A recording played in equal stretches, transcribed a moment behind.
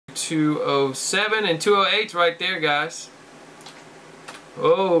207 and 208 right there, guys.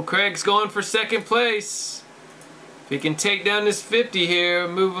 Oh, Craig's going for second place. If he can take down this 50 here,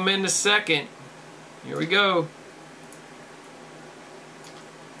 move him into second. Here we go.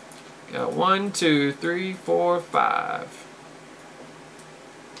 Got 1, 2, 3, 4, 5.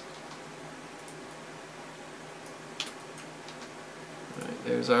 Alright,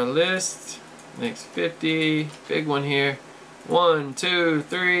 there's our list. Next 50. Big one here. 1, 2,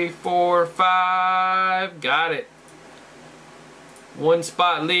 3, 4, 5. Got it. 1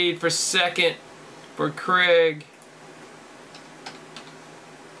 spot lead for second for Craig.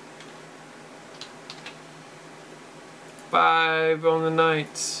 Five on the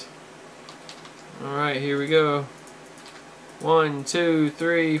Knights. Alright, here we go. 1, 2,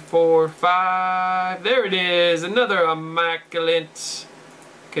 3, 4, 5. There it is. Another immaculate.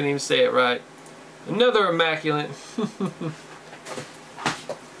 Couldn't even say it right. Another immaculate.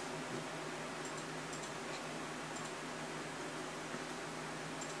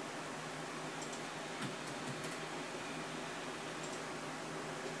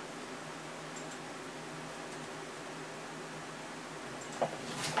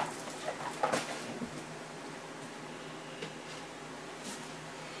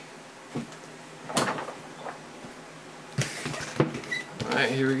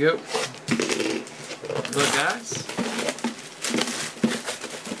 Alright, here we go. Look, guys.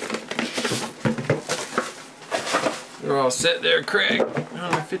 We're all set there, Craig.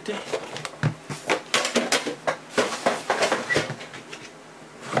 Number 50.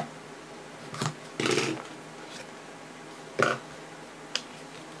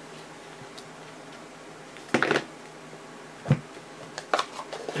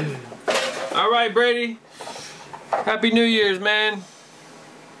 Alright, Brady. Happy New Year's, man.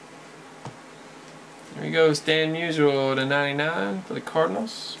 There we go, Stan Musial to 99 for the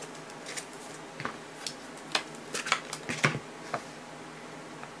Cardinals.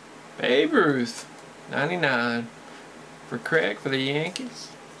 Babe Ruth, 99 for Craig for the Yankees.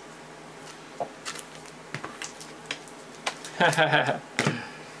 Next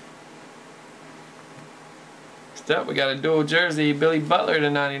up, we got a dual jersey, Billy Butler to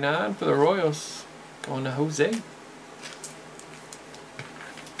 99 for the Royals. Going to Jose.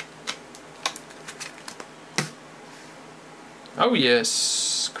 Oh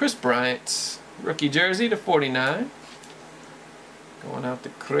yes, Chris Bryant's rookie jersey to 49. Going out to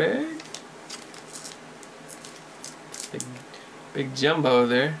Craig. Big jumbo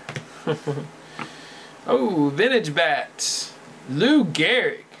there. Oh, vintage bat. Lou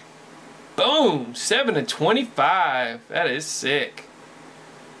Gehrig. Boom, 7 to 25. That is sick.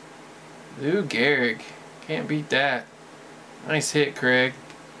 Lou Gehrig. Can't beat that. Nice hit, Craig.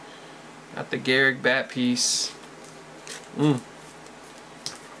 Got the Gehrig bat piece.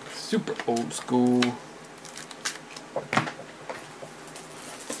 Super old school.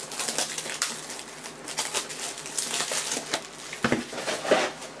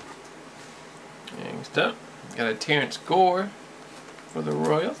 Next up, got a Terrence Gore for the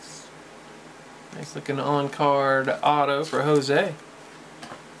Royals. Nice looking on-card auto for Jose.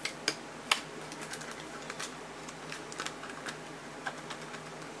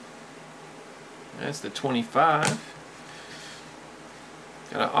 That's the 25.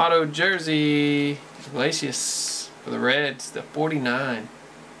 Got an auto jersey, Iglesias for the Reds, the 49.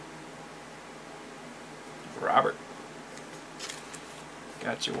 Robert.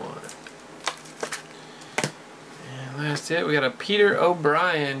 Got you one. And last hit, we got a Peter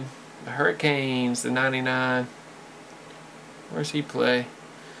O'Brien, the Hurricanes, the 99. Where's he play?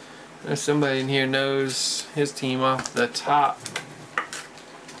 I know somebody in here knows his team off the top.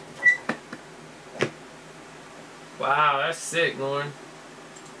 Wow, that's sick, Lauren.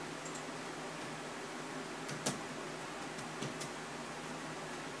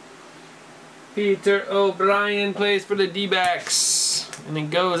 Peter O'Brien plays for the D-backs. And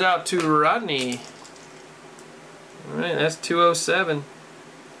it goes out to Rodney. Alright, that's 207.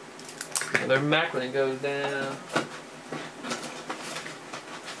 Another Mac when it goes down.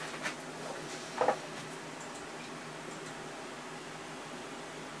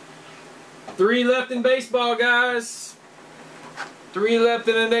 Three left in baseball, guys. 3 left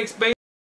in the next baseball.